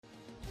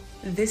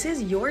This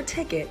is your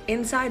ticket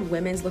inside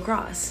women's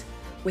lacrosse,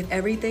 with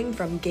everything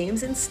from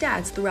games and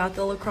stats throughout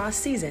the lacrosse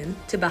season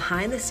to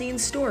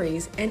behind-the-scenes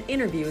stories and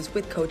interviews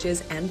with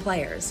coaches and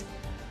players.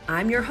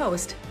 I'm your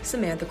host,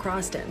 Samantha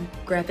Croston,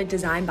 graphic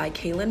design by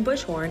Kaylin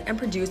Bushhorn and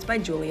produced by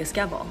Julia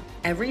Skevel,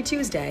 every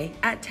Tuesday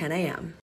at 10 a.m.